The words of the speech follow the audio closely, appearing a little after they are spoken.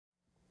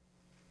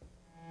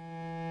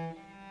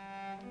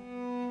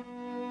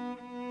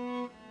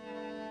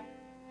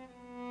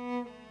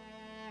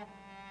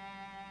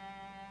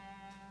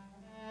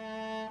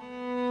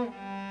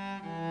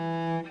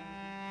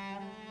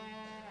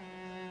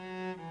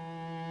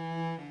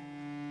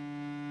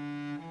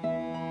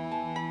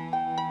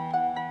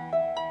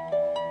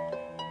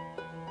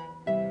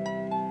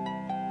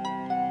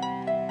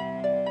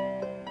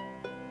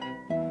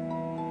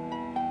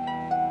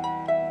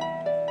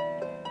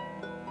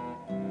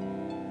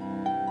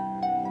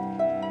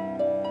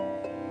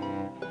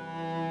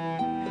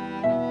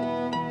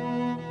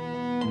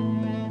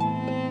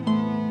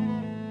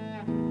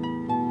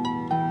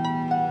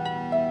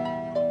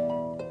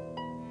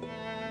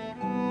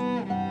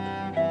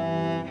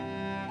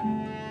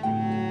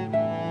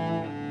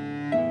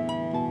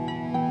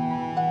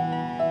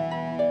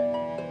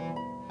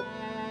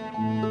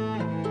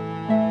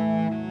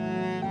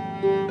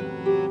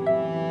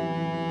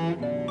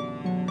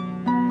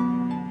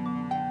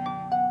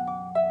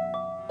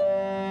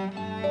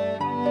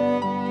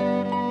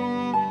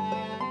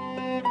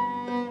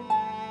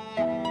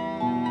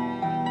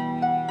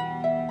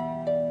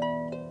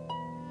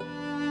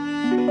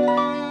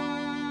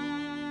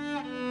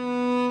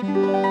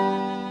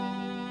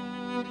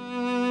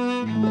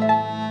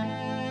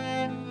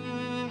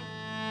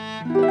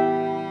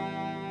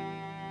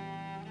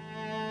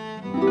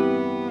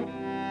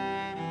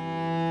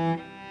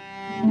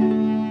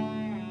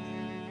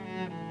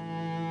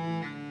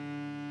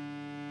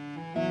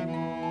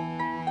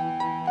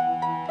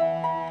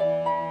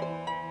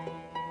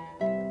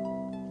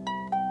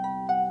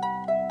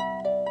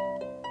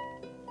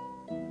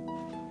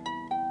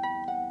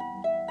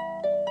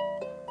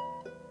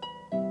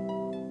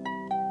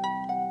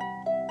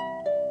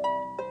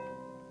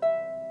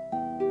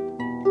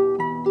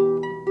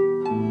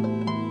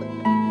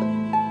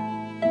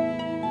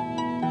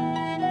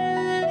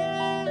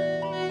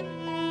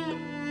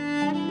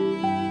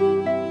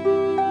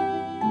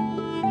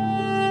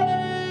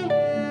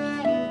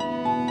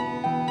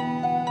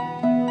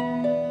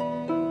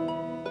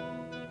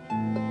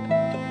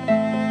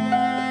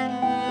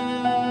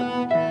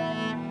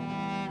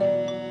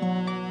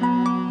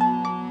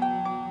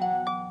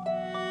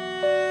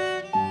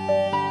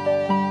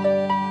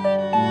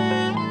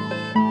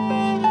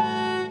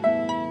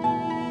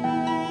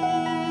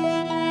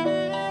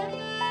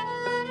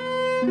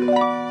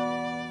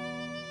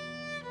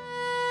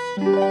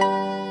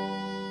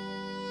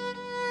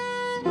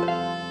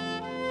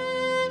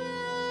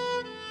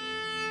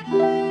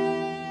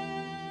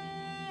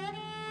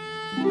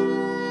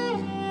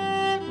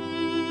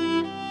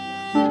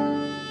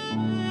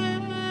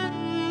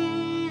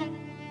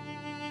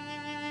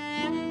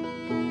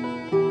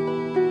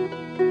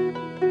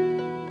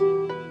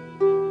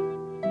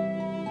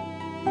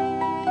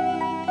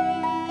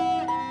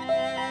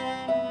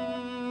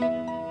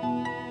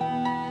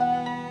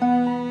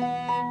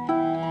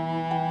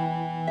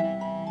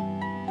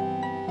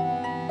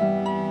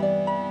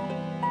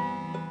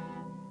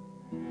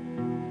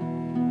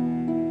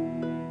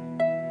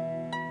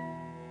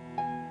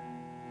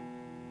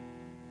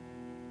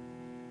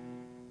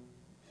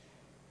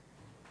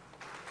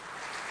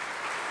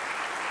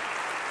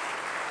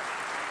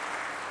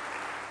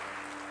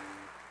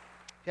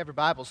you have your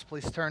Bibles,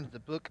 please turn to the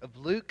book of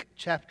Luke,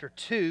 chapter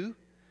 2.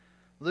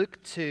 Luke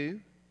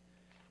 2.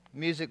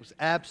 Music was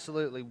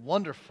absolutely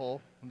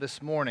wonderful this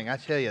morning. I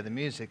tell you, the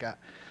music, I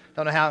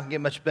don't know how it can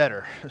get much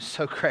better. It was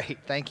so great.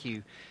 Thank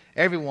you,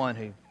 everyone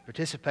who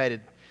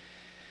participated.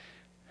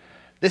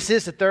 This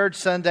is the third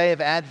Sunday of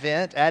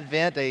Advent.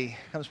 Advent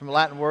comes from a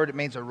Latin word. It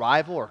means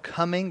arrival or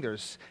coming.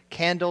 There's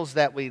candles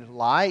that we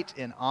light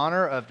in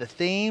honor of the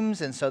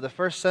themes. And so the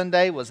first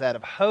Sunday was that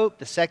of hope.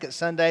 The second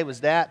Sunday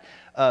was that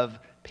of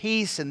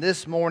peace. And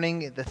this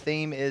morning the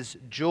theme is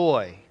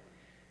joy.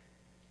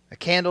 A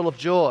candle of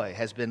joy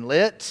has been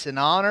lit in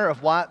honor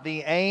of what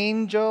the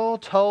angel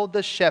told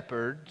the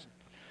shepherds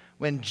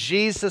when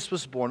Jesus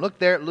was born. Look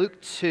there at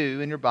Luke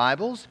 2 in your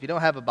Bibles. If you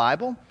don't have a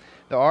Bible,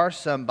 there are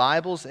some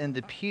Bibles in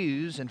the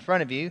pews in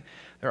front of you.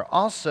 There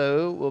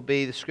also will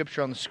be the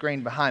scripture on the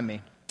screen behind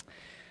me.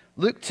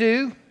 Luke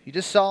 2, you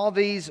just saw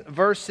these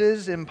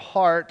verses in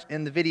part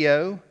in the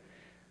video.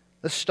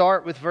 Let's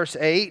start with verse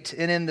 8.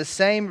 And in the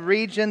same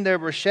region there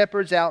were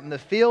shepherds out in the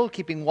field,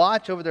 keeping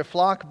watch over their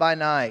flock by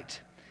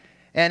night.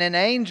 And an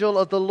angel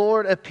of the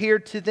Lord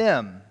appeared to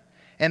them,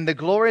 and the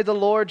glory of the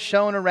Lord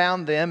shone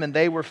around them, and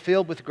they were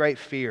filled with great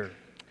fear.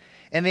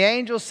 And the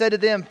angel said to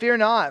them, "Fear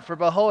not, for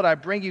behold, I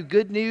bring you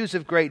good news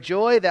of great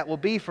joy that will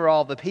be for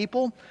all the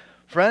people.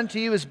 For unto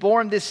you is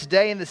born this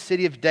day in the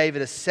city of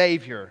David a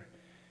Savior,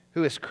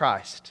 who is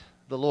Christ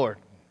the Lord."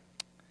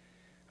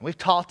 And we've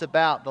talked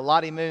about the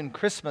Lottie Moon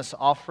Christmas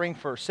offering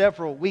for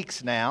several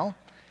weeks now.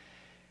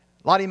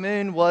 Lottie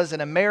Moon was an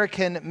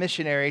American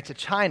missionary to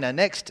China.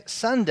 Next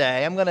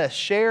Sunday, I'm going to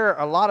share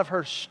a lot of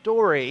her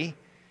story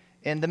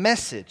in the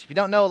message. If you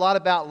don't know a lot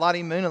about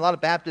Lottie Moon, a lot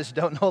of Baptists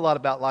don't know a lot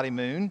about Lottie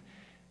Moon,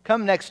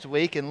 come next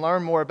week and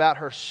learn more about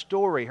her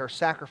story, her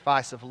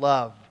sacrifice of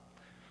love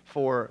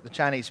for the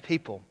Chinese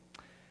people.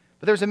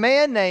 But there's a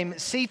man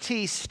named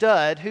C.T.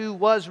 Studd who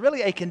was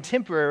really a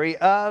contemporary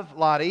of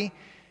Lottie.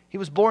 He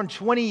was born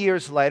 20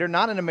 years later,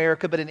 not in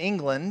America, but in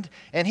England.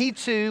 And he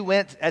too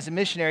went as a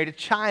missionary to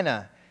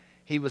China.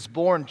 He was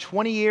born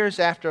 20 years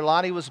after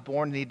Lottie was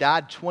born, and he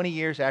died 20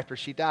 years after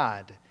she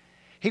died.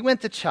 He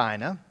went to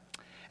China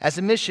as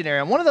a missionary.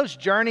 On one of those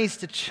journeys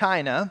to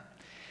China,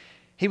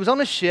 he was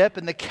on a ship,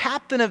 and the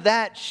captain of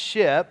that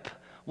ship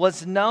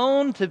was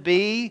known to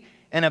be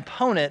an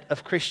opponent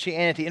of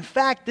Christianity. In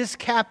fact, this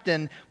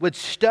captain would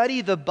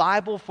study the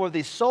Bible for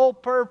the sole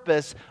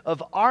purpose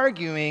of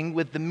arguing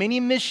with the many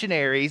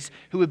missionaries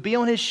who would be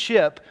on his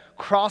ship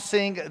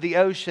crossing the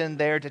ocean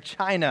there to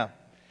China.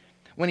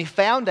 When he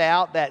found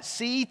out that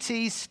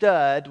C.T.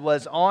 Studd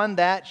was on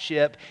that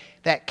ship,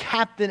 that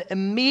captain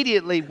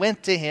immediately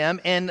went to him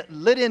and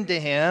lit into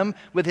him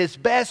with his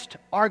best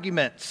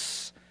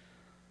arguments.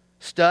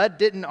 Studd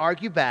didn't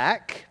argue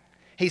back.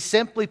 He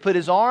simply put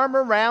his arm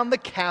around the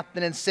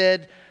captain and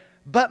said,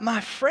 "But my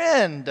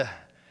friend,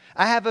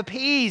 I have a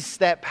peace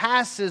that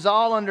passes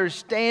all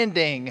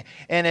understanding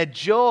and a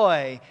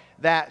joy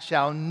that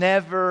shall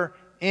never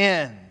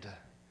end."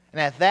 And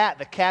at that,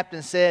 the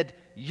captain said,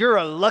 "You're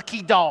a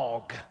lucky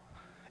dog."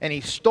 And he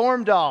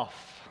stormed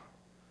off.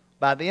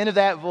 By the end of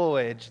that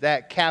voyage,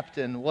 that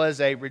captain was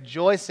a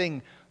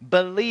rejoicing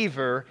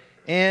believer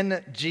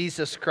in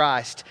Jesus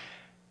Christ.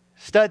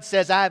 Studd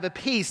says, "I have a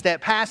peace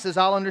that passes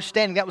all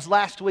understanding." That was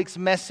last week's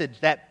message,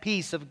 that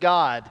peace of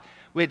God,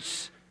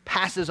 which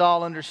passes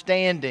all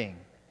understanding.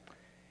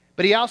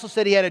 But he also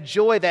said he had a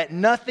joy that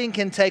nothing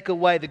can take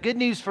away. The good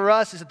news for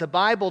us is that the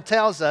Bible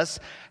tells us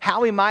how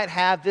we might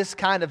have this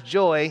kind of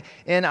joy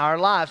in our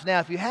lives.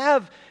 Now, if you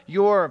have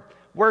your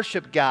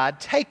worship guide,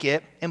 take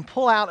it and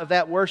pull out of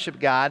that worship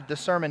guide the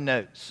sermon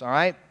notes, all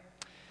right?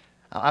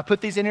 I put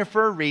these in here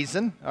for a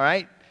reason, all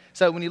right?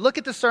 So when you look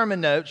at the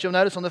sermon notes, you'll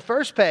notice on the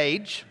first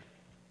page,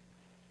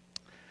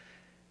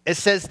 it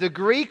says the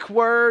Greek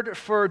word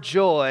for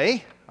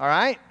joy, all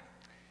right,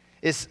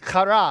 is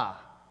chara,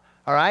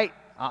 all right?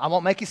 I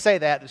won't make you say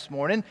that this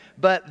morning,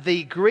 but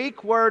the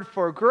Greek word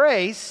for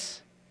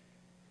grace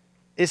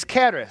is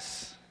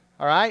charis,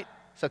 all right?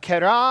 So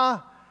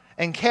chara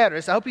and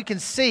charis. I hope you can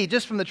see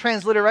just from the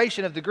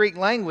transliteration of the Greek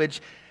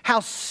language how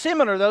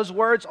similar those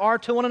words are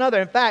to one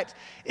another. In fact,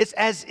 it's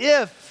as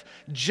if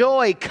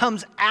joy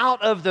comes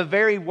out of the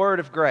very word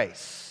of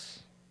grace.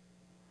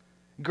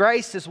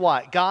 Grace is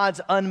what? God's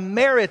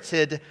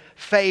unmerited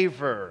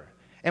favor.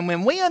 And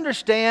when we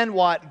understand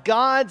what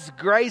God's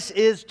grace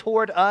is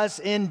toward us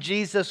in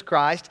Jesus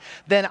Christ,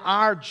 then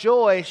our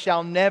joy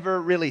shall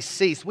never really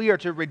cease. We are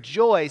to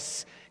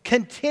rejoice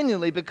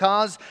continually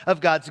because of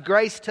God's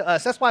grace to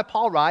us. That's why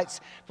Paul writes,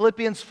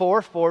 Philippians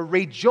 4:4,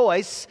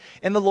 "Rejoice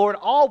in the Lord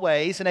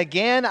always, and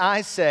again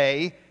I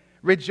say,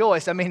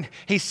 rejoice." I mean,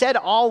 he said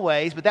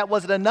always, but that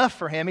wasn't enough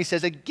for him. He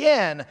says,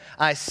 "Again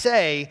I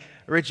say,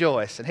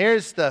 rejoice." And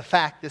here's the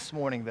fact this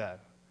morning, though.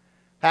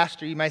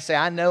 Pastor, you may say,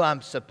 "I know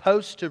I'm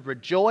supposed to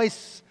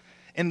rejoice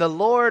in the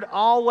Lord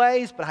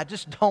always, but I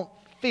just don't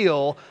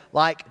feel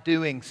like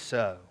doing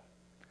so."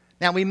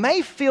 Now, we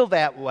may feel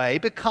that way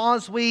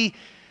because we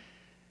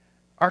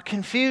are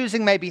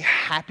confusing maybe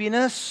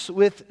happiness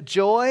with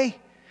joy.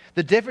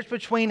 The difference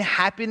between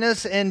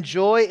happiness and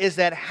joy is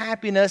that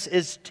happiness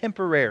is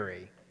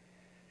temporary.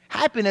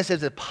 Happiness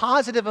is a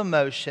positive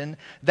emotion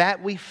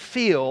that we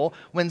feel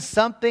when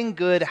something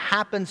good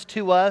happens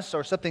to us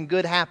or something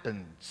good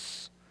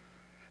happens.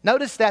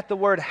 Notice that the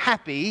word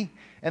happy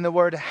and the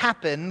word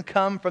happen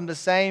come from the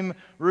same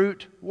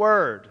root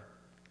word.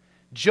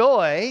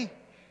 Joy,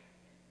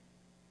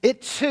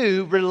 it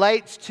too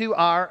relates to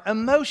our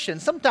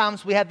emotions.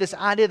 Sometimes we have this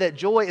idea that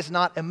joy is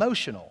not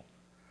emotional.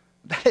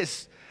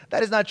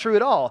 That is not true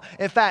at all.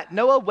 In fact,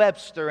 Noah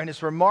Webster, in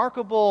his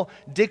remarkable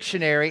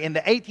dictionary in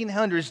the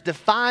 1800s,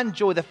 defined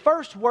joy. The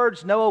first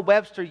words Noah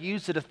Webster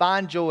used to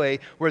define joy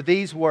were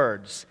these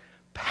words: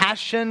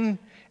 passion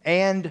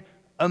and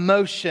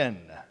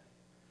emotion.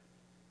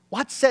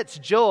 What sets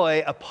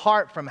joy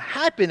apart from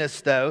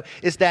happiness, though,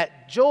 is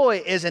that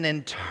joy is an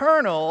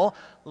internal,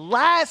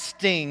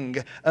 lasting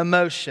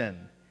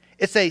emotion.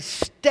 It's a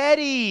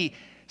steady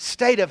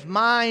state of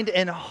mind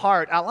and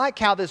heart. I like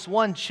how this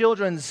one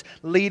children's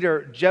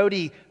leader,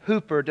 Jody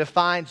Hooper,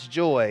 defines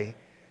joy.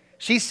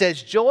 She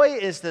says, joy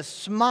is the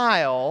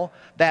smile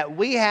that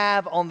we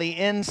have on the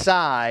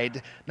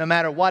inside no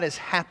matter what is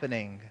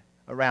happening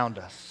around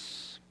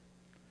us.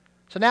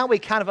 So now we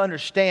kind of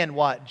understand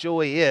what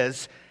joy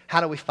is.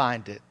 How do we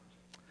find it?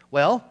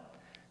 Well,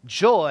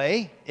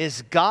 joy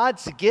is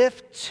God's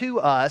gift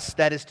to us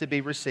that is to be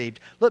received.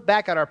 Look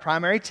back at our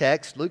primary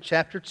text, Luke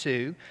chapter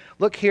 2.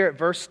 Look here at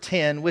verse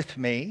 10 with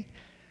me.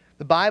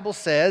 The Bible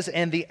says,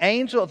 "And the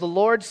angel of the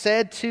Lord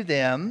said to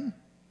them,"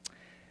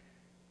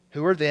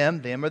 who are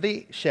them? Them are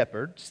the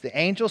shepherds. The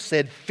angel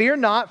said, "Fear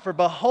not, for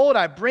behold,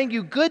 I bring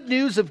you good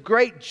news of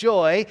great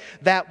joy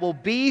that will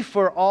be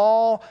for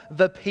all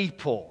the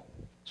people."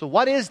 So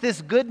what is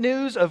this good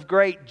news of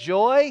great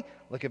joy?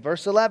 Look at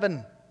verse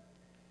 11.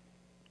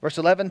 Verse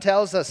 11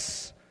 tells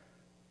us,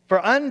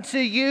 "For unto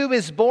you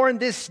is born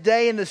this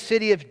day in the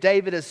city of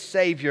David a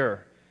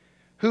Savior,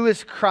 who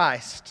is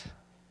Christ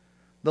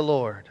the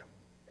Lord."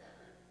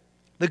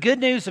 The good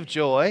news of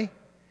joy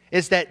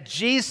is that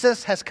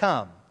Jesus has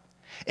come.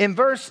 In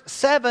verse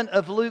 7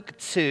 of Luke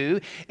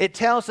 2, it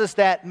tells us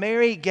that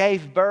Mary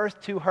gave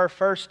birth to her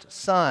first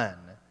son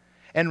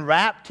and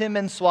wrapped him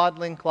in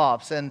swaddling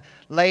cloths and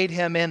laid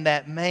him in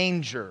that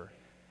manger.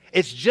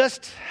 It's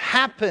just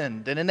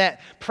happened. And in that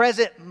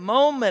present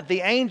moment,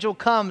 the angel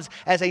comes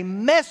as a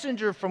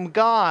messenger from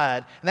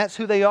God. And that's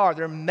who they are.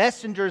 They're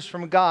messengers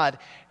from God,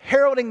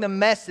 heralding the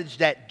message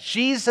that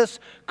Jesus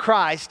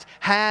Christ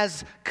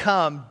has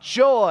come.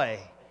 Joy,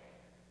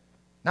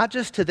 not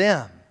just to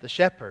them, the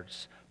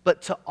shepherds,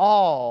 but to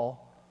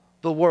all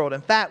the world. In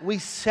fact, we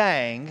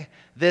sang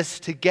this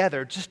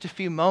together just a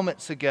few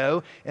moments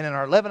ago, and in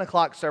our 11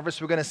 o'clock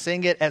service, we're going to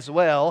sing it as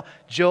well.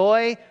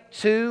 Joy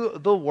to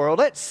the world.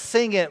 Let's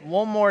sing it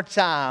one more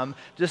time,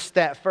 just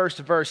that first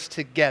verse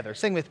together.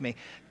 Sing with me.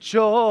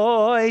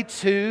 Joy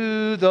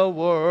to the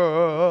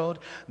world,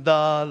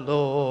 the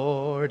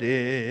Lord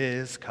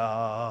is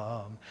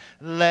come.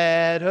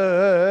 Let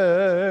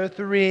earth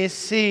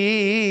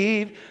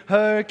receive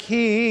her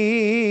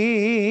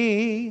King.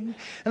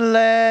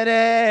 Let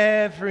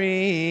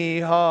every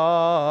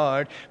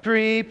heart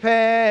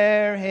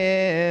prepare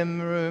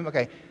him room.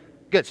 Okay,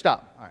 good,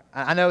 stop. All right.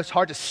 I know it's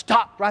hard to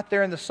stop right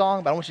there in the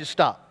song, but I want you to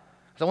stop.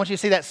 So I want you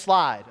to see that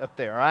slide up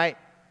there, all right?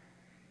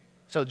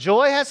 So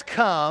joy has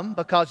come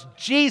because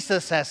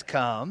Jesus has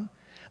come.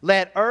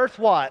 Let earth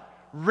what?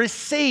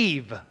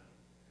 Receive.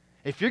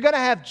 If you're going to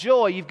have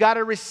joy, you've got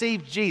to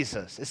receive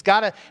Jesus.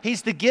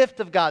 He's the gift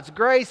of God's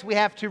grace. We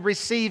have to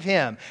receive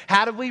him.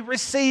 How do we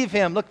receive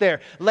him? Look there.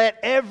 Let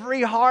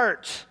every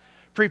heart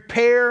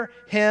prepare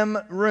him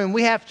room.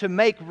 We have to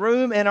make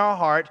room in our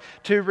heart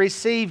to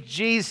receive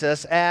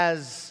Jesus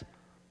as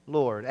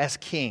Lord, as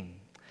King.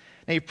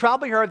 Now, you've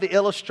probably heard the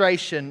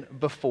illustration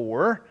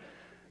before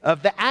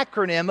of the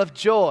acronym of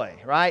joy,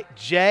 right?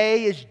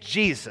 J is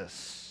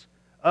Jesus.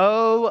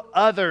 O,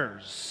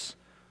 others.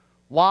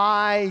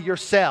 Y,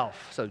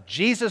 yourself. So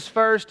Jesus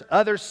first,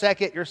 others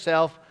second,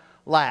 yourself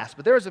last.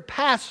 But there was a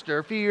pastor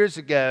a few years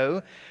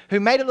ago who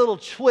made a little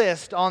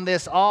twist on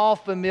this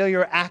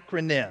all-familiar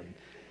acronym.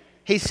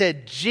 He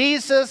said,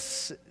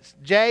 Jesus,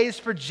 J is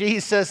for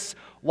Jesus,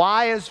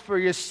 Y is for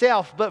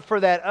yourself, but for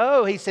that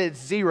O, he said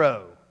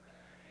zero.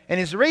 And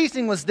his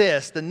reasoning was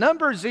this: the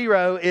number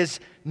zero is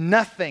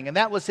nothing. And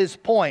that was his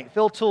point.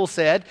 Phil Toole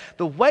said,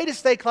 the way to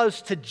stay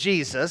close to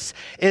Jesus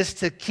is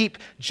to keep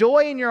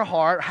joy in your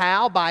heart.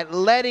 How? By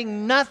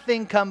letting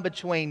nothing come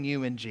between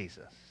you and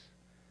Jesus.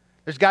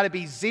 There's got to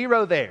be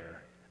zero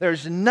there.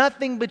 There's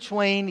nothing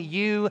between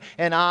you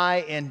and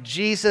I and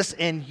Jesus,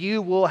 and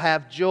you will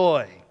have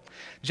joy.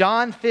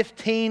 John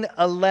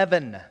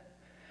 15:11.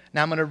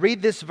 Now I'm going to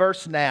read this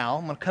verse now.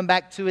 I'm going to come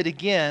back to it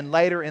again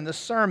later in the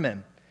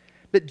sermon.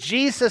 But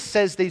Jesus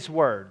says these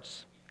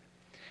words.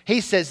 He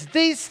says,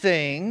 "These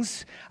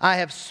things I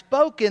have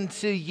spoken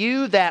to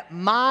you, that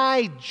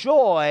my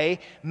joy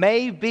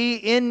may be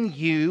in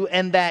you,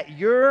 and that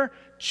your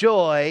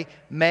joy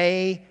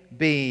may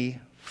be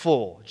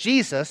full."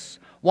 Jesus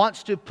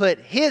wants to put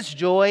his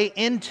joy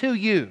into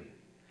you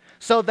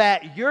so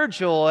that your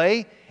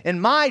joy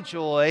and my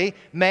joy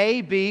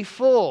may be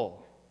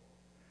full.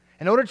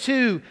 In order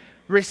to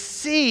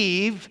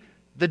receive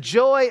the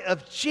joy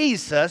of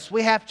Jesus,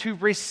 we have to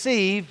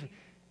receive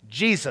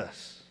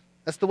Jesus.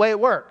 That's the way it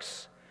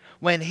works.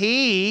 When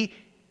He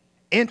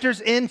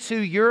enters into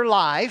your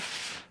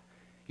life,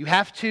 you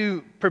have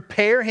to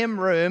prepare Him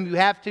room. You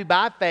have to,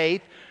 by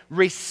faith,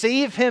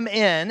 receive Him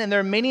in. And there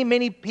are many,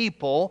 many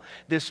people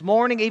this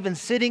morning, even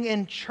sitting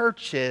in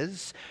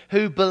churches,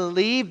 who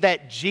believe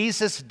that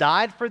Jesus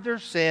died for their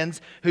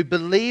sins, who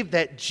believe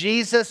that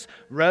Jesus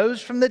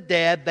rose from the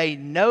dead. They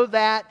know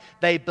that,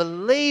 they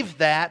believe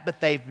that,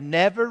 but they've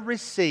never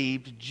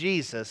received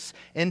Jesus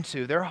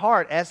into their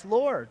heart as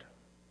Lord.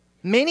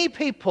 Many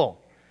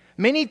people,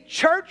 many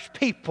church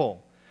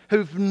people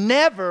who've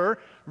never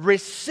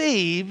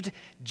received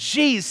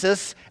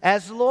Jesus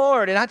as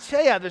Lord. And I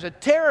tell you, there's a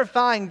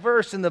terrifying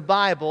verse in the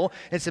Bible.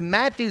 It's in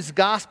Matthew's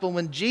Gospel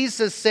when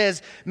Jesus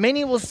says,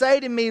 "Many will say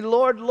to me,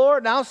 Lord,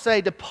 Lord," and I'll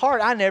say,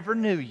 "Depart, I never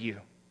knew you."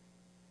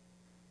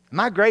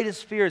 My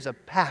greatest fear as a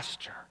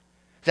pastor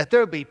is that there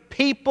will be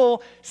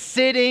people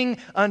sitting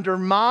under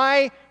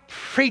my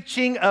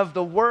preaching of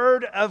the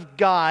Word of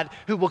God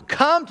who will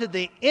come to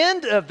the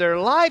end of their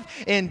life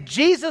and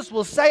Jesus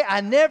will say,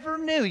 "I never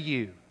knew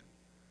you."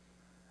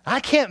 I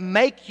can't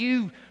make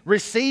you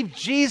receive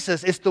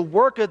Jesus. It's the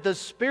work of the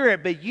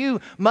Spirit, but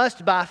you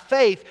must, by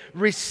faith,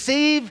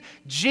 receive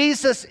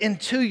Jesus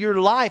into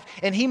your life,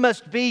 and He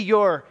must be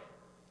your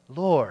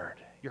Lord,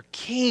 your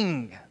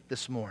King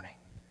this morning.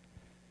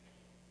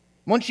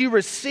 Once you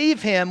receive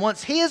Him,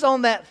 once He is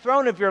on that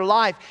throne of your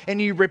life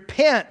and you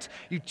repent,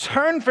 you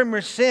turn from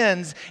your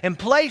sins and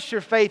place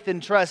your faith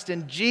and trust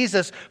in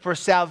Jesus for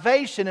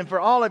salvation and for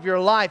all of your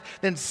life,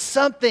 then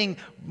something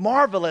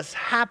marvelous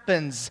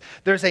happens.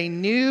 There's a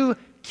new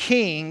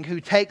King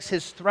who takes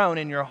His throne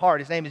in your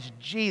heart. His name is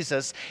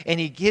Jesus, and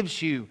He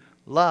gives you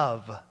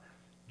love,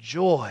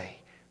 joy,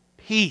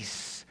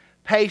 peace,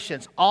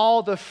 patience,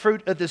 all the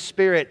fruit of the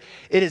Spirit.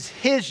 It is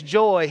His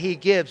joy He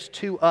gives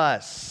to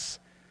us.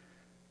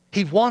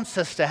 He wants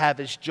us to have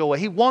His joy.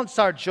 He wants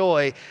our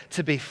joy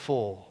to be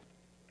full.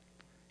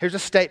 Here's a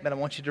statement I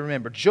want you to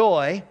remember.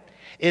 Joy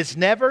is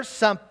never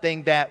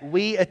something that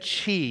we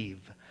achieve,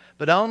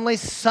 but only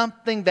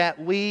something that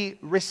we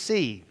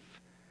receive.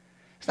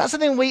 It's not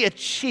something we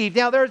achieve.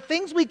 Now, there are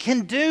things we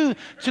can do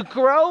to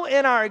grow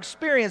in our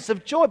experience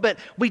of joy, but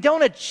we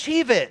don't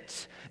achieve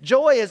it.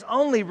 Joy is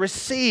only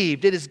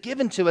received. It is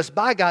given to us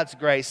by God's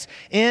grace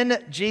in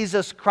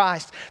Jesus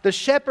Christ. The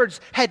shepherds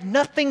had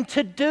nothing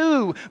to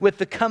do with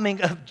the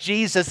coming of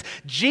Jesus.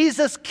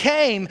 Jesus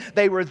came.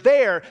 They were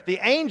there. The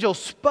angel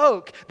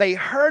spoke. They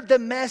heard the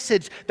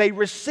message. They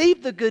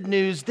received the good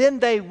news. Then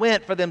they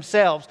went for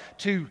themselves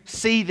to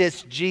see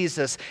this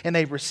Jesus. And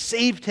they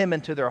received Him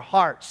into their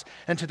hearts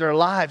and to their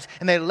lives.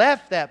 And they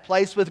left that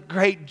place with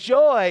great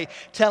joy,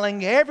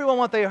 telling everyone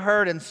what they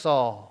heard and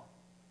saw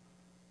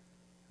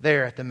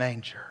there at the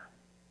manger.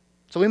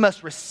 So we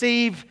must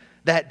receive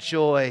that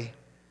joy.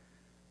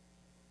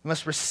 We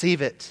must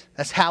receive it.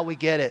 That's how we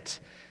get it.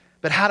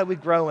 But how do we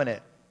grow in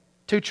it?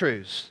 Two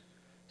truths.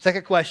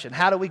 Second question,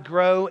 how do we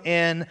grow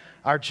in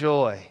our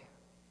joy?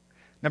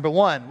 Number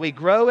one, we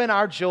grow in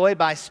our joy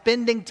by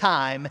spending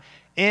time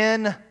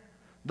in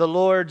the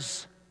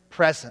Lord's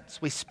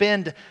presence. We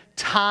spend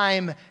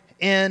time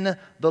in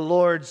the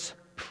Lord's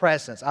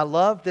presence. I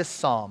love this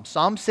psalm,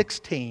 Psalm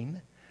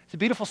 16. It's a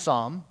beautiful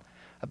psalm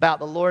about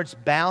the Lord's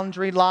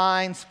boundary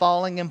lines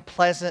falling in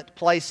pleasant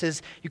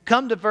places. You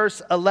come to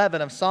verse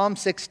 11 of Psalm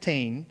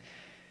 16.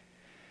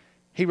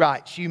 He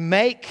writes, "You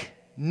make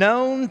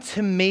known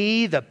to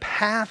me the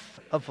path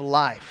of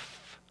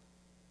life.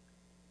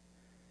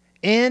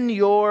 In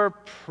your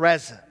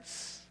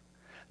presence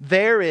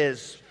there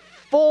is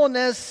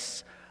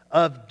fullness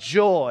of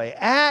joy.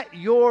 At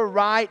your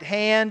right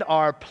hand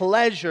are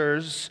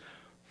pleasures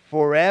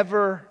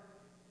forevermore."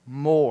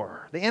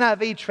 The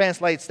NIV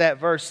translates that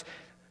verse,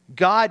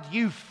 "God,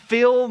 you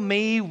fill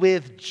me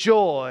with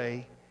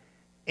joy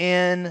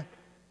in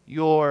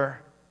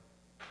your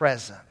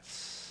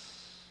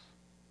presence."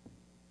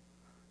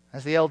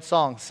 As the old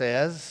song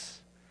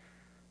says,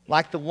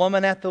 like the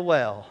woman at the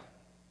well,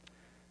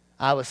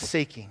 I was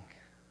seeking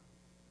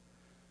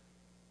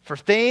for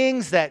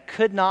things that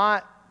could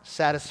not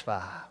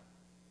satisfy.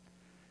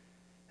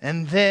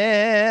 And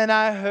then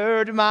I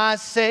heard my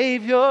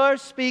Savior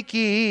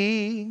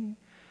speaking,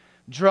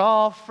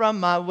 "Draw from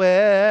my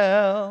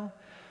well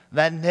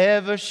that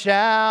never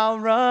shall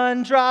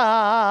run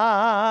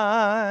dry.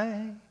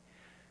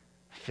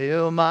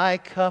 Fill my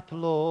cup,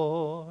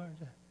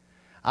 Lord.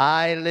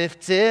 I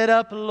lift it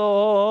up,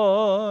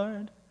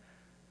 Lord.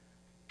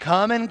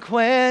 Come and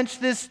quench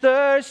this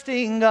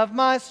thirsting of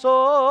my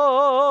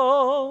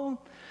soul.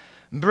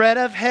 Bread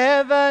of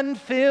heaven,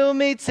 fill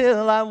me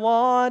till I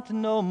want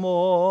no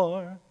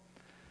more.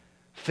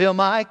 Fill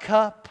my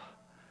cup,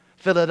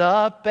 fill it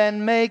up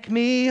and make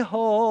me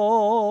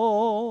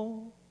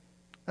whole."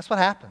 That's what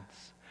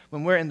happens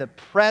when we're in the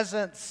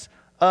presence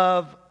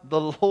of the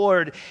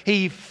Lord.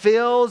 He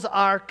fills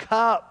our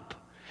cup.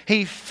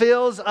 He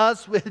fills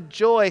us with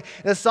joy.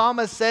 The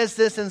psalmist says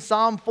this in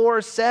Psalm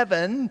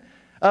 4:7.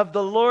 of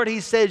the Lord. He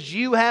says,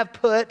 you have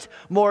put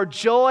more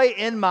joy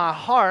in my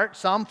heart,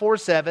 Psalm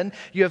 4:7,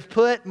 you have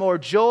put more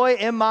joy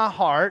in my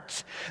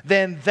heart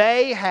than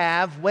they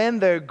have when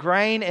their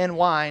grain and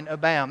wine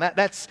abound.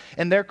 That's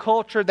in their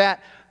culture,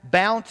 that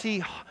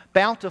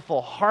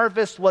bountiful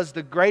harvest was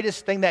the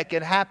greatest thing that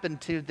could happen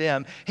to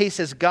them. He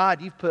says,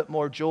 God, you've put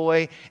more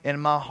joy in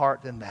my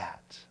heart than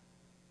that.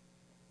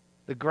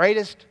 The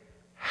greatest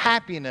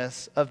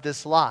happiness of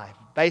this life,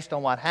 based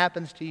on what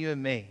happens to you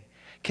and me,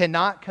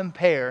 cannot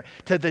compare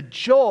to the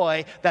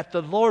joy that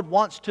the Lord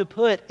wants to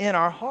put in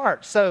our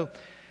hearts. So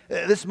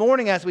this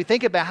morning, as we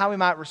think about how we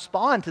might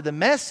respond to the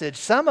message,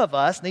 some of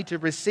us need to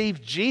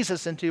receive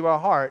Jesus into our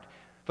heart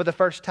for the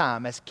first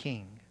time as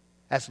King,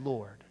 as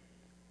Lord.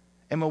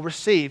 And we'll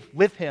receive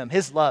with Him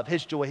His love,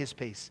 His joy, His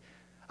peace.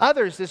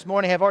 Others this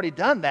morning have already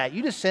done that.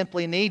 You just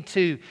simply need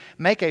to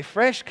make a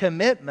fresh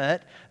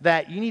commitment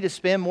that you need to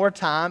spend more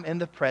time in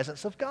the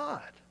presence of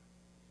God.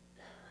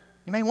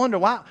 You may wonder,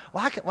 why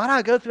do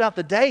I go throughout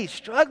the day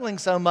struggling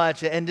so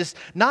much and just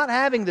not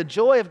having the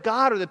joy of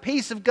God or the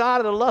peace of God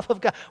or the love of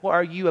God? Well,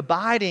 are you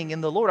abiding in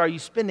the Lord? Are you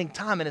spending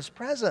time in His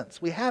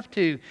presence? We have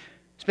to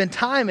spend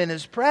time in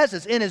His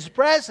presence. In His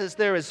presence,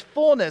 there is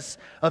fullness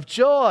of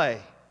joy.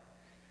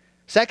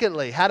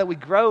 Secondly, how do we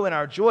grow in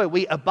our joy?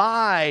 We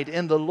abide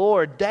in the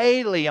Lord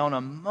daily on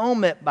a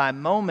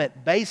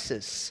moment-by-moment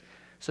basis.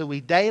 So we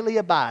daily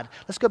abide.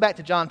 Let's go back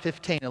to John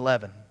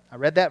 15:11. I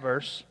read that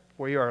verse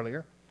for you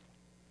earlier.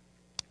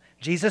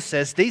 Jesus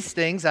says, these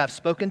things I've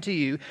spoken to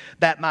you,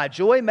 that my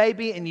joy may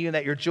be in you and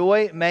that your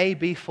joy may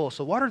be full.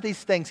 So what are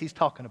these things He's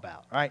talking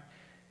about, right?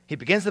 He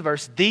begins the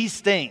verse, these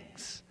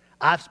things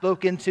I've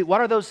spoken to.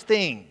 What are those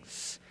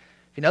things?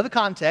 If you know the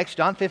context,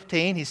 John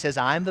 15, He says,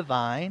 I am the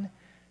vine,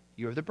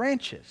 you are the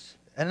branches.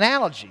 An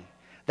analogy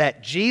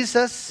that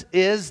Jesus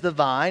is the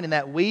vine and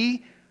that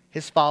we,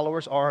 His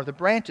followers, are the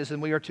branches,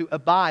 and we are to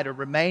abide or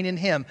remain in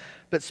Him.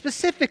 But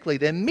specifically,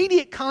 the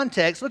immediate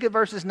context, look at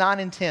verses 9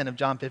 and 10 of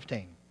John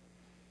 15.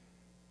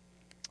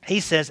 He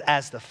says,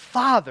 as the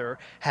Father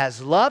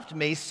has loved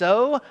me,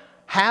 so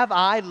have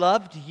I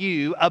loved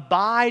you.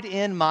 Abide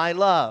in my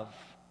love.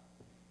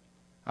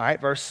 All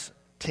right, verse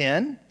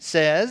 10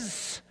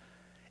 says,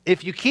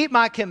 if you keep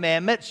my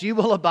commandments, you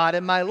will abide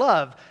in my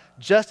love,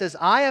 just as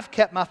I have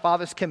kept my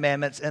Father's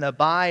commandments and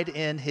abide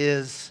in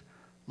His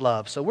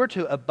love. So we're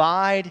to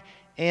abide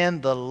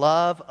in the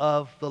love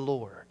of the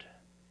Lord.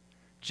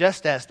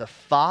 Just as the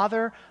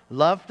Father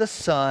loved the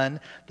Son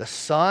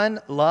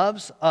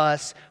loves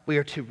us. We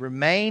are to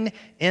remain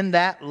in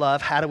that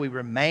love. How do we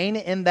remain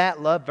in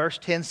that love? Verse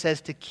 10 says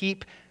to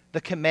keep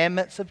the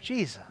commandments of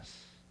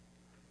Jesus.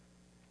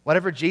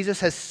 Whatever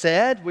Jesus has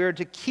said, we are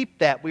to keep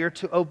that. We are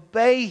to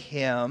obey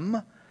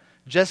Him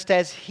just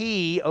as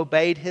He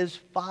obeyed His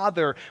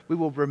Father. We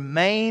will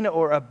remain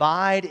or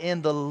abide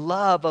in the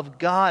love of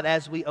God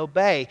as we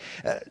obey.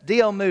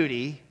 D.L.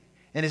 Moody,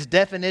 in his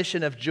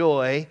definition of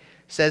joy,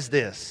 says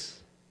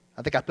this.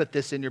 I think I put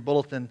this in your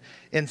bulletin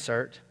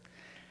insert.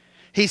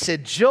 He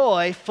said,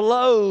 joy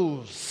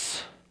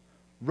flows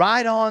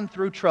right on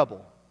through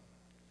trouble.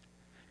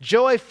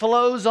 Joy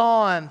flows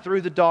on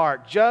through the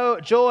dark.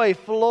 Joy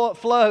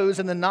flows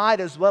in the night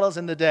as well as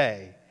in the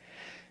day.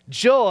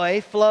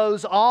 Joy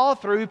flows all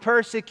through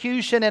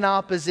persecution and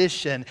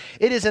opposition.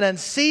 It is an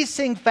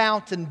unceasing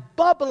fountain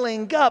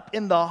bubbling up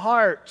in the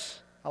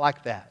heart. I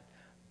like that.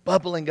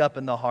 Bubbling up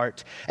in the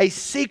heart. A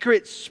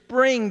secret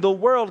spring the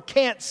world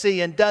can't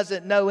see and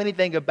doesn't know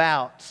anything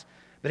about.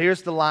 But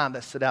here's the line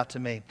that stood out to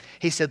me.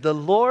 He said, the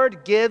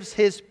Lord gives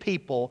His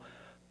people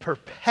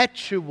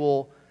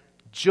perpetual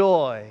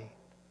joy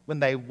when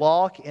they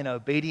walk in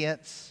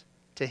obedience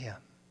to Him.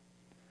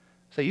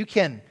 So you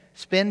can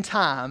spend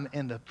time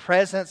in the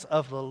presence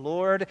of the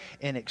Lord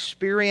and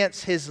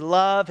experience His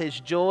love, His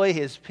joy,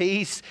 His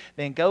peace.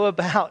 Then go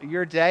about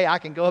your day. I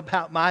can go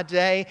about my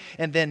day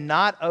and then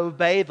not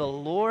obey the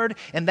Lord.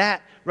 And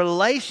that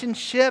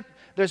relationship,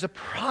 there's a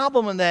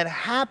problem when that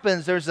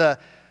happens. There's a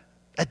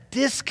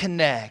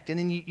disconnect. And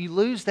then you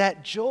lose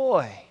that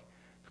joy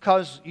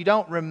because you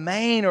don't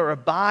remain or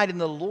abide in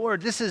the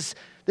Lord. This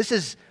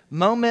is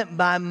moment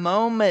by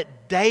moment,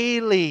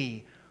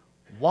 daily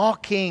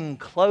walking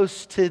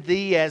close to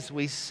Thee as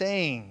we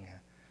sing.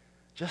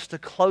 Just a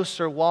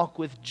closer walk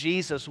with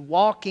Jesus,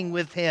 walking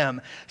with Him,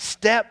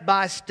 step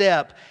by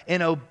step,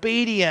 in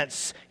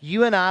obedience.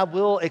 You and I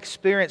will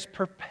experience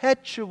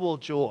perpetual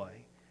joy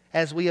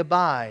as we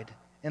abide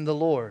in the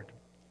Lord.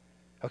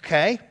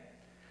 Okay?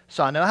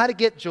 So I know how to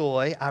get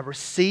joy. I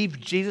receive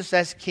Jesus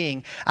as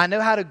King. I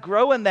know how to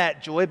grow in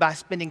that joy by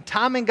spending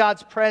time in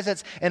God's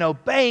presence and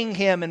obeying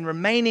Him and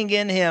remaining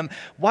in Him.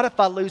 What if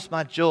I lose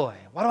my joy?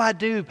 What do I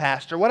do,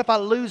 Pastor? What if I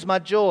lose my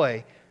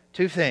joy?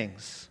 Two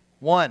things.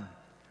 One,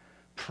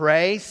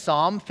 pray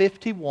Psalm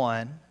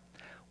 51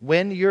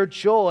 when your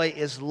joy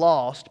is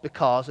lost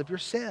because of your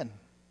sin.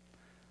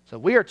 So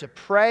we are to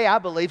pray, I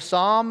believe,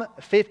 Psalm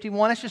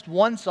 51. It's just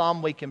one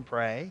psalm we can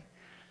pray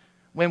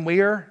when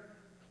we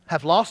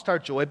have lost our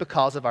joy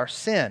because of our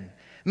sin.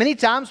 Many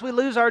times we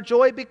lose our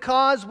joy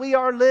because we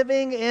are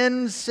living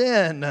in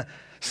sin.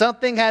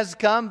 Something has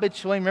come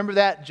between, remember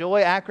that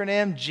joy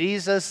acronym?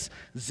 Jesus,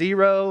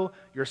 zero,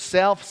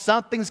 yourself.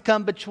 Something's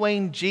come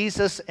between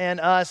Jesus and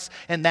us,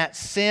 and that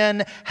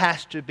sin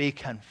has to be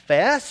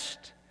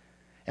confessed,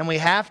 and we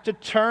have to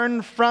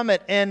turn from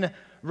it in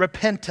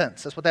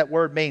repentance. That's what that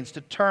word means,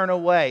 to turn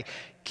away.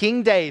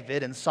 King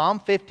David in Psalm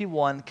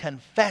 51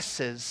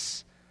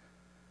 confesses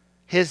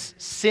his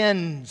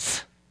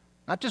sins,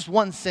 not just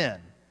one sin.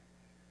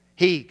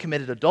 He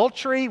committed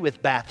adultery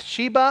with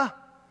Bathsheba,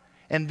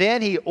 and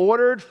then he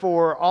ordered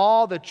for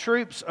all the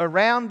troops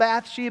around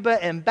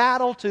Bathsheba in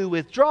battle to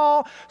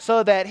withdraw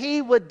so that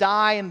he would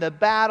die in the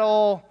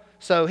battle.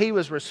 So he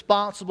was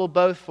responsible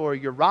both for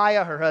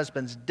Uriah, her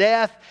husband's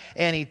death,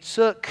 and he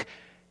took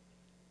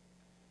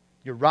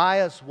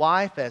Uriah's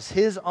wife as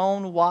his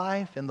own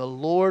wife, and the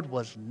Lord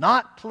was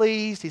not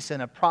pleased. He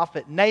sent a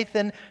prophet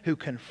Nathan who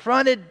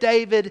confronted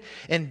David,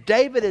 and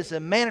David is a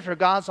man after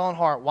God's own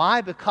heart. Why?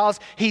 Because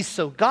he's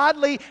so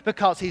godly,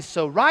 because he's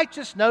so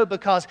righteous? No,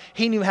 because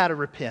he knew how to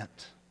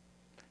repent.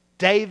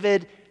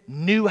 David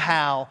knew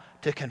how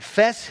to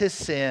confess his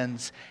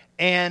sins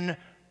and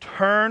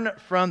turn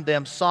from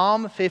them.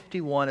 Psalm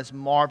 51 is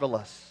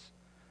marvelous.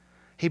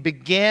 He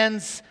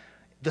begins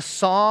the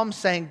psalm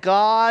saying,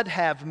 God,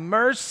 have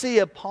mercy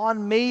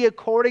upon me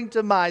according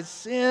to my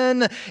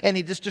sin. And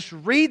he just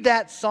read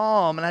that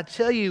psalm. And I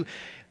tell you,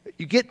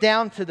 you get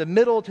down to the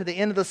middle, to the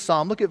end of the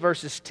psalm. Look at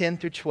verses 10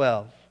 through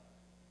 12.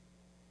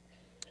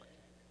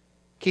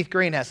 Keith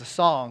Green has a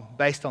song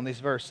based on these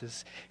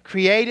verses.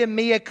 Create in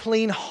me a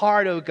clean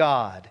heart, O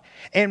God,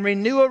 and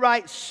renew a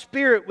right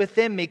spirit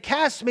within me.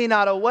 Cast me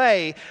not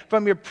away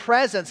from your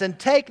presence, and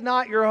take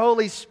not your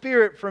Holy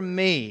Spirit from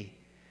me.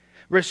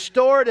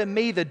 Restore to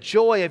me the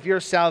joy of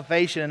your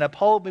salvation, and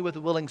uphold me with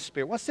a willing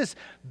spirit. What's this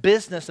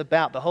business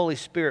about the Holy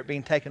Spirit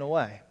being taken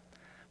away?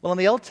 Well, in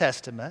the Old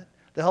Testament,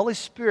 the Holy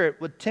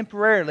Spirit would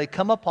temporarily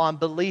come upon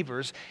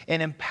believers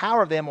and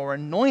empower them or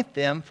anoint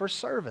them for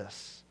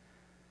service.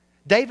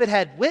 David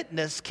had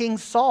witnessed King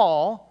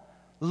Saul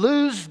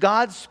lose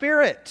God's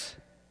Spirit.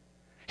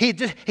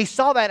 He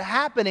saw that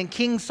happen in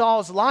King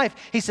Saul's life.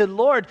 He said,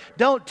 Lord,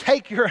 don't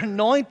take your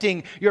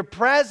anointing, your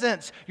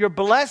presence, your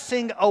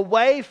blessing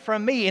away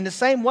from me. In the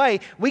same way,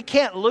 we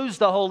can't lose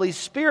the Holy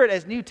Spirit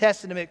as New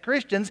Testament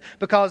Christians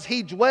because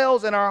He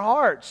dwells in our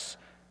hearts.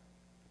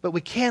 But we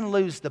can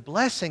lose the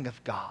blessing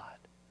of God,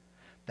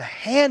 the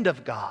hand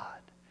of God,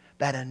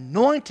 that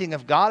anointing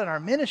of God in our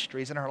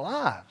ministries and our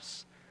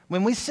lives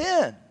when we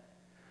sin.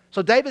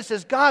 So David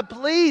says, God,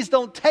 please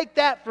don't take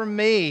that from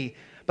me.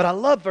 But I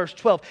love verse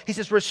 12. He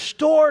says,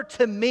 restore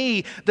to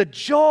me the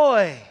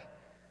joy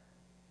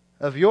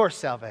of your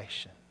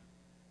salvation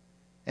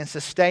and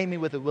sustain me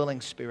with a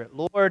willing spirit.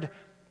 Lord,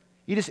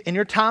 you just, in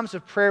your times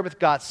of prayer with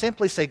God,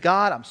 simply say,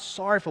 God, I'm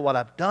sorry for what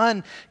I've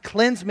done.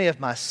 Cleanse me of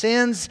my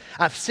sins.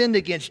 I've sinned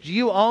against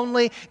you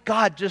only.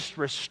 God, just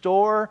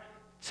restore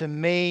to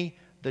me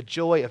the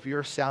joy of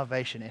your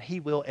salvation. And He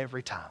will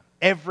every time.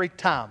 Every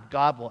time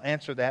God will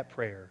answer that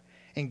prayer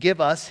and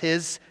give us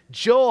His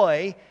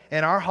joy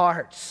in our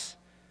hearts.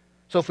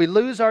 So if we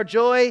lose our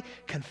joy,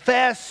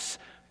 confess,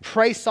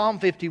 pray Psalm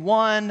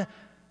 51,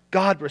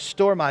 God,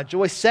 restore my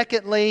joy.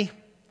 Secondly,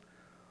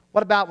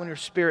 what about when your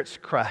spirit's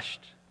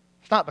crushed?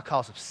 It's not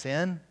because of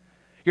sin.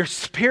 Your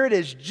spirit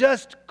is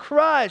just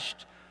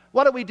crushed.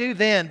 What do we do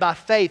then? By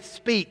faith,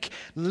 speak,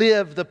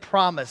 live the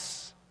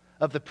promise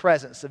of the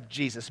presence of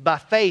Jesus. By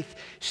faith,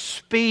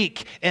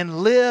 speak and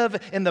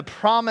live in the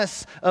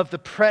promise of the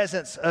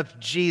presence of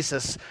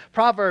Jesus.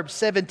 Proverbs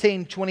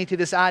 17:22,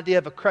 this idea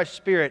of a crushed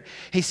spirit.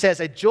 He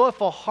says, a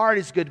joyful heart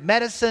is good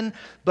medicine,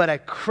 but a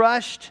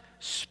crushed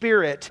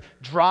spirit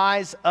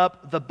dries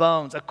up the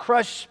bones. A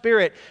crushed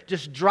spirit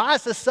just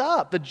dries us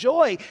up. The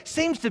joy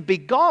seems to be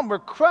gone. We're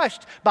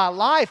crushed by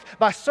life,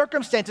 by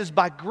circumstances,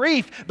 by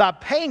grief, by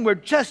pain.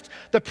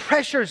 The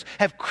pressures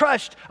have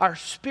crushed our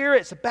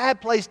spirit. It's a bad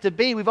place to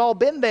be. We've all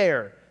been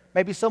there.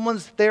 Maybe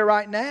someone's there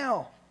right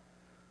now.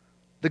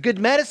 The good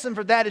medicine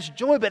for that is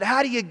joy, but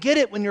how do you get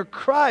it when you're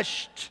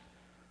crushed?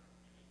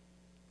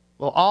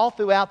 Well, all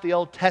throughout the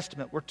Old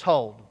Testament, we're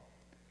told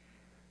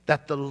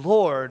that the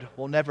Lord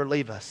will never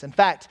leave us. In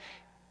fact,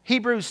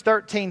 Hebrews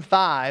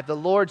 13:5, the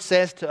Lord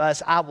says to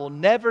us, I will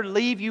never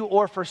leave you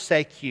or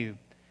forsake you.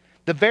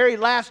 The very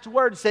last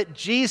words that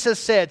Jesus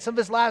said, some of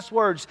His last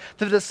words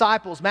to the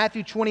disciples,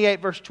 Matthew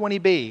 28, verse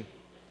 20b.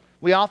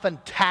 We often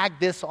tag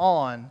this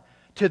on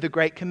to the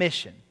Great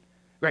Commission.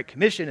 Great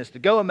Commission is to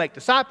go and make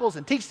disciples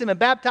and teach them and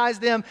baptize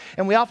them,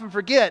 and we often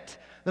forget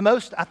the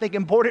most, I think,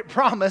 important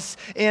promise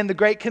in the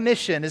Great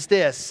Commission is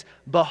this: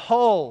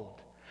 behold,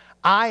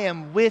 I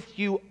am with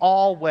you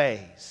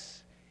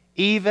always,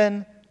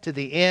 even to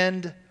the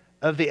end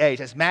of the age.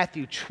 That's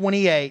Matthew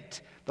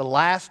 28, the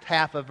last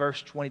half of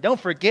verse 20. Don't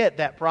forget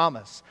that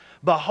promise.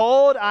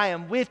 Behold, I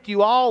am with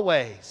you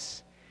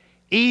always,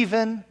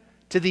 even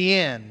to the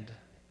end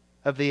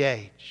of the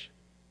age.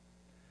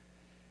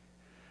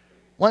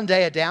 One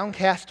day, a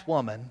downcast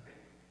woman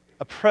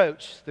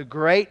approached the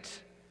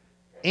great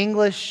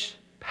English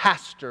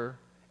pastor,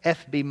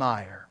 F.B.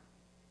 Meyer.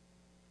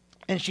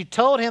 And she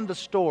told him the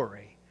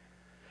story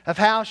of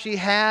how she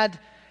had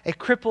a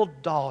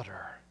crippled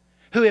daughter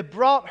who had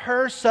brought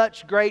her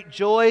such great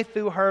joy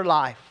through her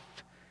life.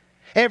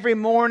 Every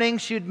morning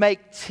she would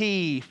make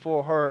tea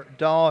for her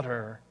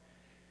daughter,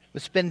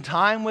 would spend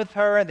time with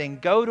her, and then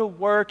go to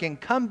work and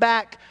come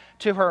back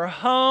to her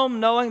home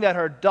knowing that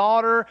her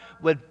daughter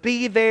would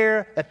be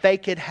there, that they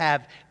could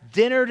have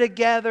dinner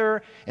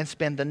together and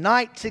spend the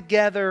night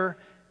together.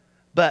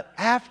 But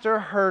after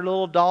her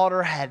little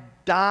daughter had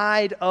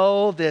died,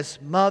 oh, this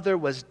mother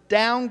was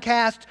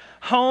downcast.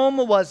 Home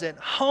wasn't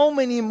home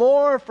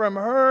anymore from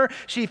her.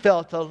 She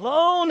felt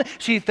alone.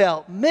 She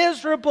felt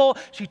miserable.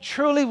 She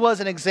truly was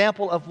an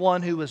example of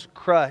one who was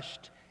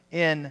crushed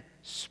in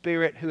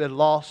spirit, who had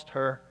lost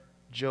her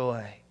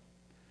joy.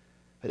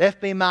 But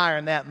F.B. Meyer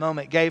in that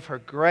moment gave her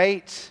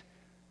great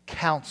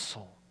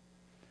counsel.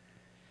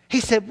 He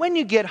said, when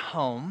you get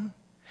home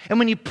and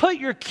when you put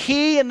your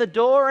key in the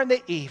door in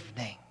the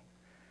evening,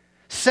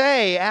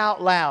 say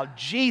out loud,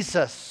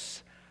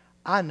 Jesus,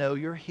 I know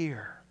you're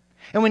here.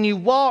 And when you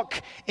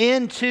walk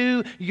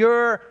into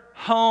your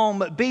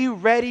home, be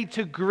ready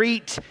to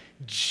greet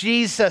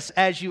Jesus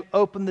as you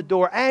open the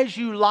door, as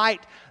you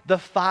light the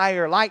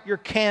fire, light your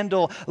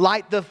candle,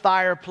 light the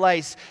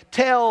fireplace.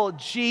 Tell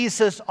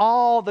Jesus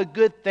all the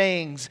good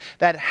things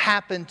that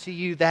happened to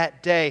you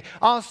that day.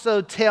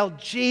 Also tell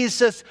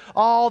Jesus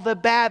all the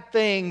bad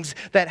things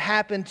that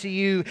happened to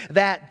you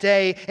that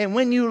day. And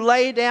when you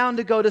lay down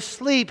to go to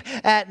sleep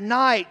at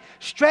night,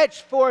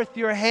 stretch forth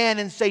your hand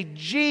and say,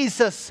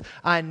 Jesus,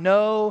 I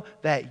know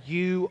that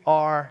you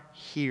are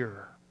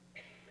here.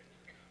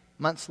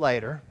 Months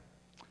later,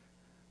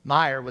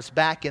 Meyer was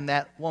back in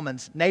that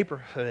woman's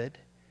neighborhood,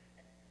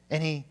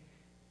 and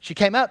she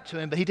came up to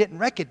him, but he didn't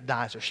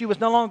recognize her. She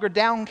was no longer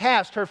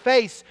downcast. Her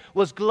face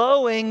was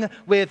glowing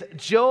with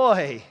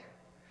joy.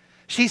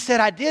 She said,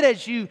 I did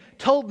as you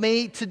told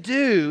me to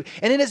do,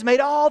 and it has made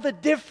all the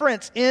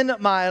difference in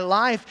my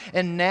life,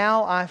 and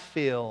now I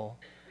feel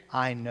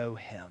I know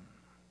him.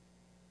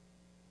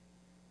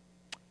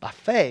 By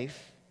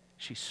faith,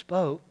 she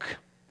spoke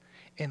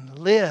and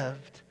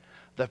lived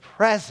the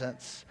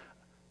presence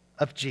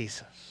of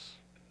Jesus.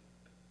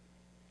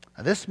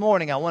 Now, this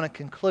morning, I want to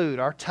conclude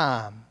our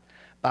time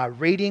by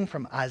reading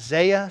from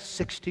Isaiah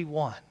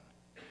 61.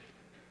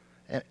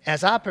 And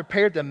as I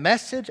prepared the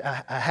message,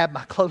 I had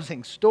my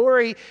closing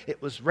story. It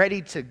was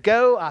ready to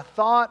go. I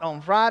thought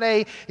on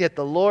Friday, yet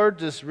the Lord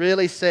just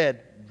really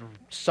said,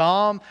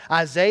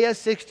 Isaiah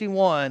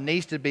 61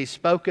 needs to be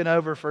spoken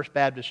over First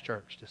Baptist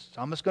Church.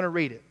 So I'm just going to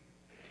read it.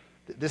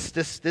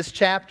 This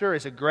chapter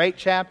is a great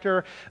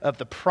chapter of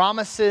the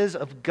promises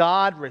of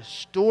God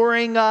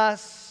restoring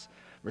us,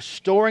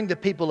 restoring the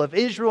people of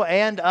Israel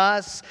and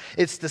us.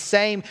 It's the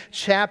same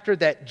chapter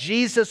that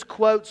Jesus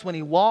quotes when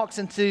he walks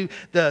into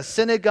the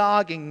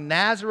synagogue in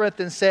Nazareth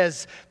and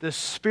says, the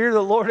Spirit of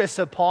the Lord is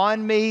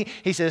upon me.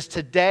 He says,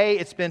 today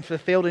it's been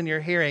fulfilled in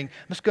your hearing.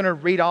 I'm just going to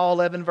read all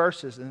 11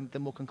 verses and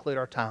then we'll conclude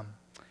our time.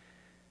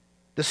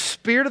 The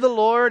Spirit of the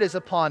Lord is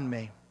upon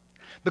me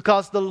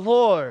because the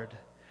Lord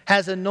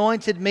has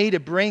anointed me to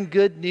bring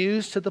good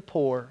news to the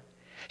poor.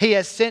 He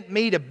has sent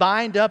me to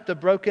bind up the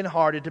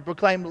brokenhearted, to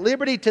proclaim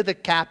liberty to the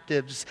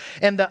captives,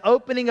 and the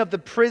opening of the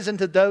prison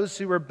to those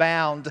who are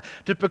bound,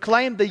 to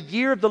proclaim the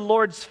year of the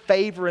Lord's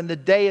favor and the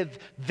day of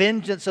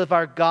vengeance of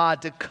our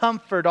God, to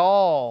comfort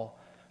all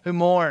who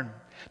mourn,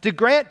 to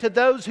grant to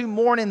those who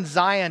mourn in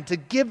Zion, to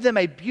give them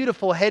a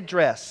beautiful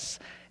headdress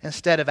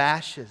instead of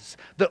ashes,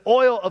 the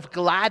oil of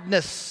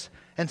gladness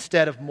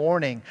instead of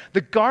mourning, the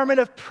garment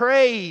of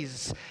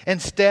praise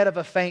instead of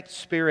a faint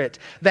spirit,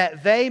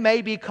 that they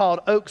may be called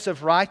oaks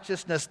of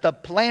righteousness, the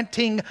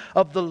planting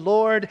of the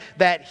Lord,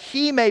 that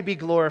he may be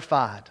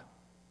glorified.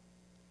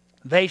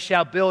 They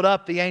shall build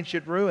up the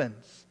ancient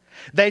ruins.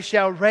 They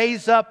shall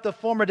raise up the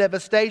former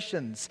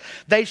devastations.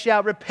 They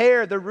shall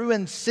repair the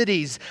ruined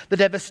cities, the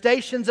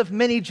devastations of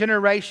many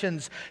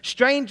generations.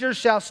 Strangers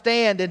shall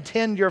stand and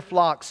tend your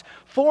flocks.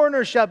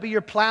 Foreigners shall be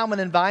your plowmen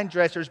and vine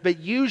dressers, but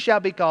you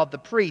shall be called the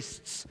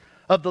priests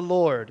of the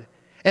Lord.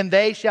 And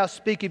they shall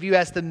speak of you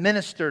as the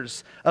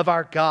ministers of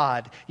our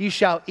God. You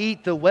shall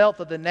eat the wealth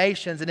of the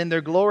nations, and in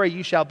their glory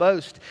you shall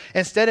boast.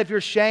 Instead of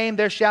your shame,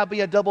 there shall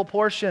be a double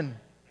portion.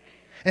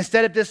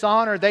 Instead of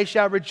dishonor, they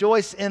shall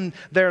rejoice in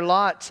their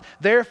lot.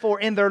 Therefore,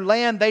 in their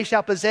land they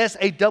shall possess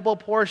a double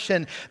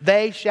portion.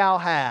 They shall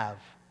have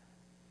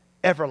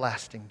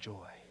everlasting joy.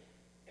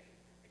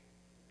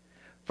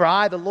 For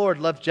I, the Lord,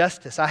 love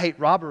justice. I hate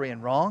robbery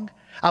and wrong.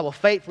 I will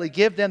faithfully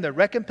give them their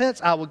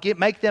recompense. I will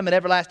make them an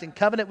everlasting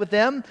covenant with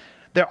them.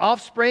 Their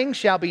offspring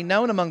shall be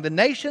known among the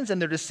nations, and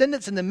their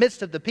descendants in the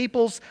midst of the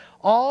peoples.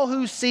 All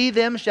who see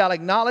them shall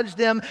acknowledge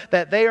them,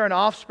 that they are an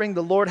offspring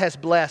the Lord has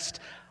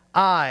blessed.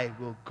 I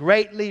will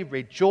greatly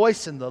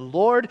rejoice in the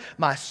Lord.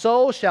 My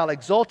soul shall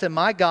exult in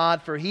my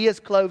God, for he has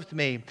clothed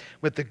me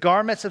with the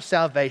garments of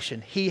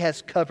salvation. He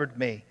has covered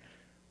me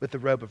with the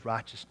robe of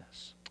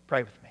righteousness.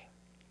 Pray with me.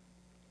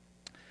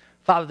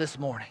 Father, this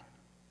morning,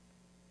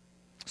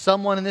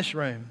 someone in this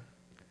room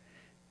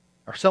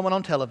or someone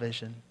on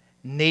television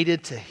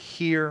needed to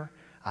hear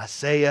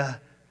Isaiah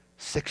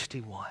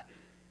 61.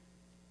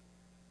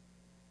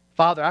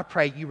 Father, I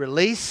pray you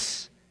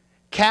release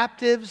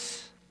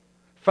captives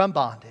from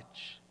bondage.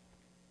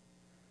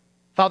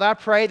 Father, I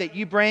pray that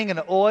you bring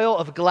an oil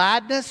of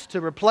gladness to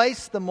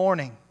replace the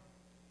mourning.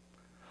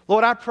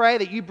 Lord, I pray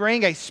that you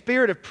bring a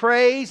spirit of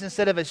praise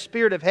instead of a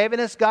spirit of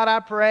heaviness. God,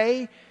 I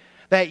pray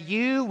that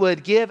you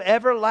would give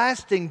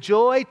everlasting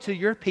joy to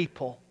your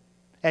people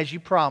as you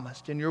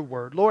promised in your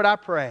word. Lord, I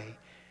pray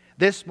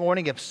this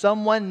morning if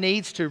someone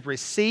needs to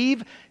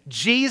receive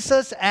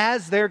Jesus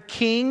as their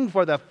King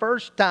for the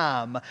first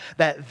time,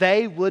 that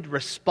they would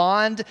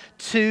respond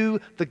to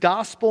the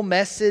gospel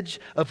message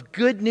of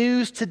good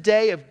news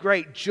today, of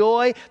great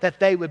joy,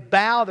 that they would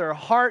bow their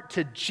heart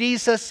to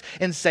Jesus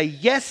and say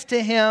yes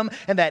to Him,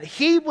 and that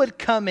He would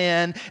come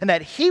in and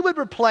that He would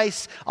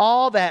replace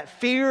all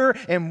that fear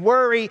and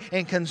worry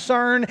and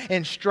concern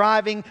and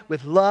striving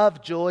with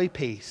love, joy,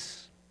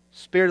 peace.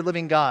 Spirit of the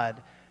living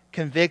God,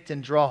 convict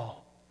and draw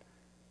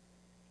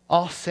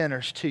all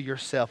sinners to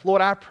yourself.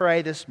 Lord, I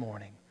pray this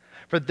morning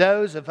for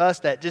those of us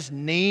that just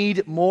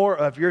need more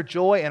of your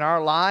joy in our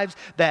lives,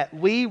 that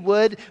we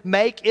would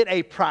make it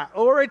a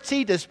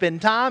priority to spend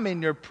time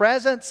in your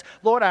presence.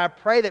 Lord, I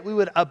pray that we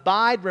would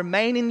abide,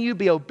 remain in you,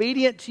 be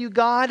obedient to you,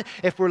 God.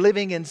 If we're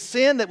living in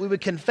sin, that we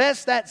would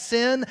confess that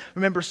sin.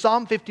 Remember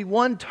Psalm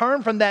 51,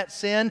 turn from that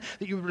sin,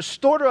 that you would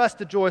restore to us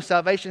the joy of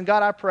salvation.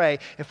 God, I pray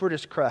if we're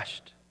just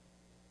crushed,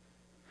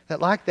 that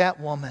like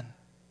that woman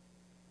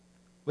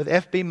with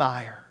F.B.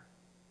 Meyer,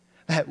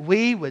 that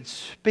we would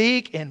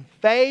speak in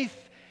faith,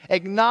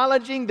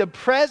 acknowledging the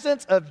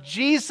presence of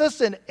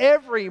Jesus in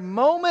every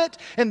moment,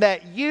 and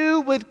that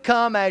you would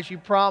come as you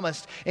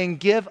promised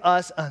and give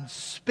us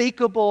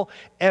unspeakable,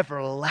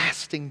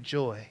 everlasting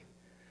joy.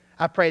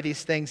 I pray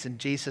these things in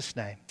Jesus'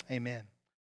 name. Amen.